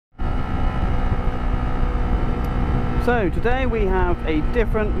So today we have a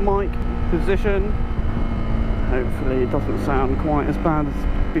different mic position. Hopefully it doesn't sound quite as bad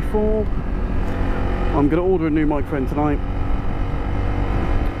as before. I'm going to order a new microphone tonight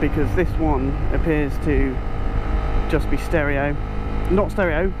because this one appears to just be stereo. Not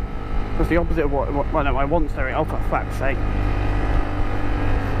stereo, that's the opposite of what well, no, I want stereo, oh for fuck's sake.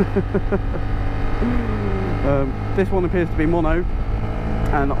 This one appears to be mono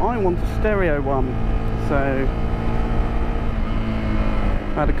and I want a stereo one, so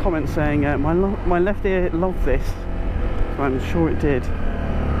I had a comment saying my left ear loved this, so I'm sure it did.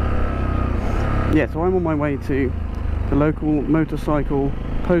 Yeah, so I'm on my way to the local motorcycle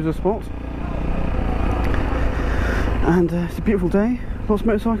poser spot, and it's a beautiful day, lots of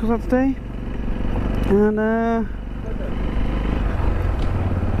motorcycles out today, and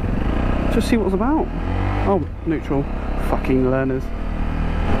just see what's about. Oh, neutral, fucking learners.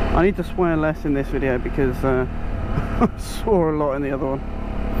 I need to swear less in this video because I swore a lot in the other one.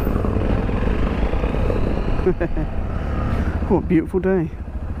 What a beautiful day.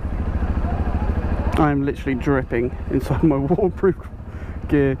 I'm literally dripping inside my waterproof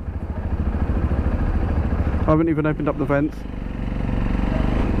gear. I haven't even opened up the vents.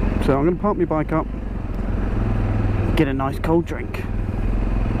 So I'm going to park my bike up, get a nice cold drink.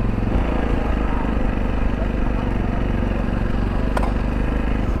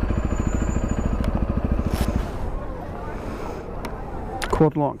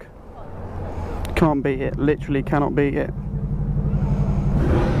 Quad lock. Can't beat it, literally cannot beat it.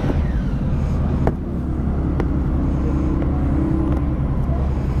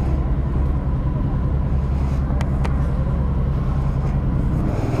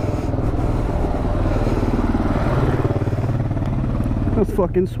 That's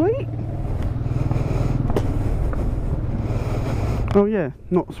fucking sweet. Oh yeah,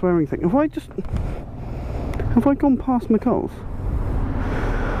 not a swearing thing. Have I gone past McCall's?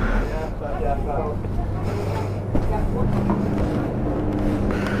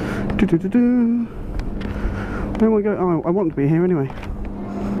 Where do I go? Oh, I want to be here anyway.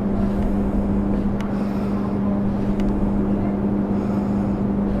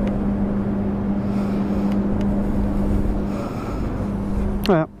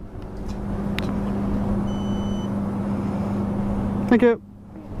 Yeah. Thank you.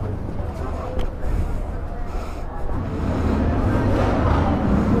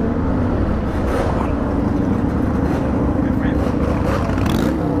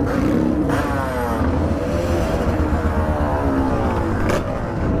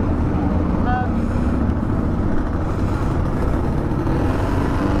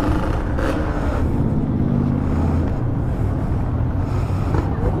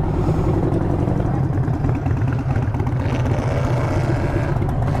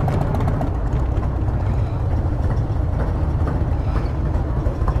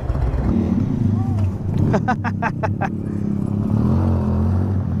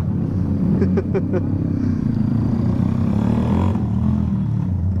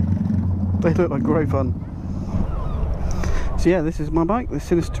 They look like great fun. So yeah, this is my bike, the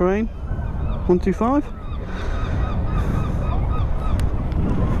Sinnis T125.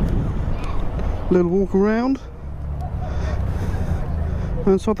 Little walk around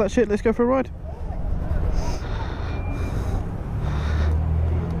and sod that shit, let's go for a ride.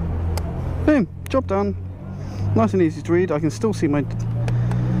 Boom, job done. Nice and easy to read. I can still see my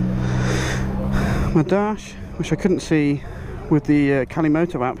dash, which I couldn't see with the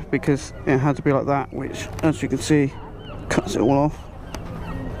Kinemaster app because it had to be like that, which as you can see cuts it all off.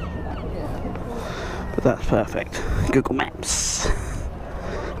 But that's perfect. Google Maps.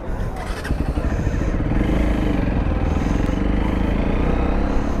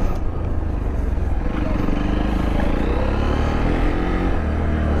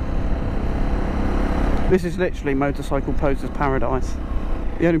 This is literally motorcycle poser's paradise.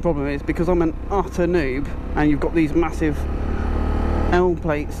 The only problem is because I'm an utter noob and you've got these massive L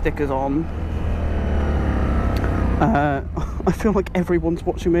plate stickers on, I feel like everyone's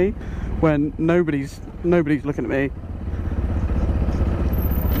watching me when nobody's looking at me.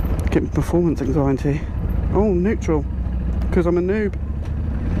 Getting performance anxiety. Oh, neutral, because I'm a noob.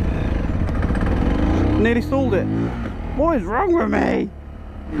 Nearly stalled it. What is wrong with me?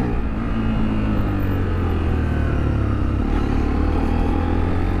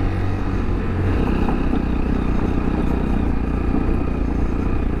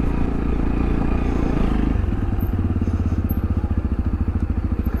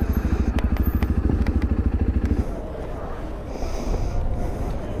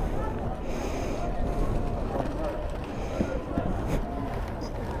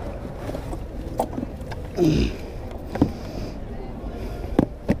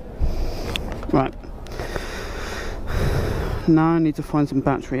 Now I need to find some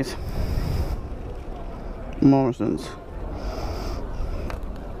batteries. Morrison's.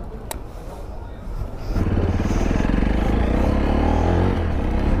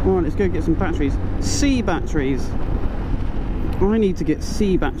 Alright, let's go get some batteries. C batteries. I need to get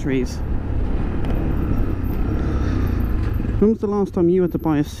C batteries. When was the last time you had to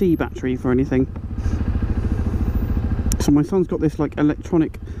buy a C battery for anything? So my son's got this like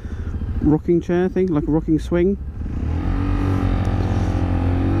electronic rocking chair thing, like a rocking swing.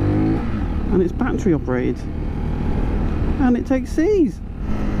 And it's battery operated. And it takes C's.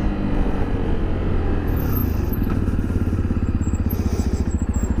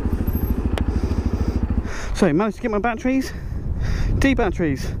 So managed to get my batteries. D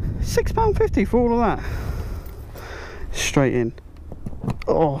batteries. £6.50 for all of that. Straight in.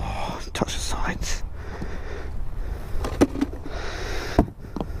 Oh, touch the sides.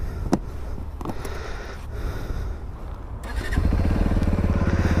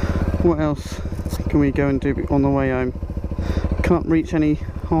 What else can we go and do on the way home? Can't reach any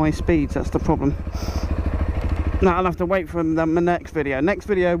high speeds, that's the problem. Now I'll have to wait for my next video. Next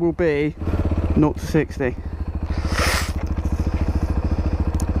video will be 0 to 60.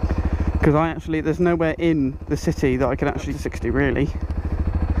 Because there's nowhere in the city that I can actually 60 really.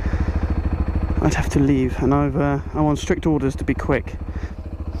 I'd have to leave, and I'm on strict orders to be quick.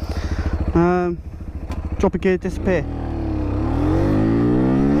 Drop a gear, disappear.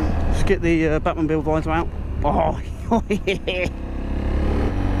 Just get the Batmobile visor out. Oh, yeah.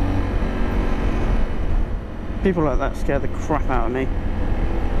 People like that scare the crap out of me.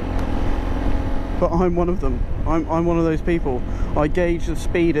 But I'm one of them. I'm one of those people. I gauge the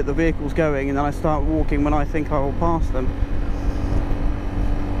speed at the vehicle's going, and then I start walking when I think I will pass them.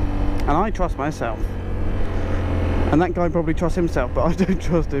 And I trust myself. And that guy probably trusts himself, but I don't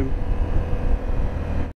trust him.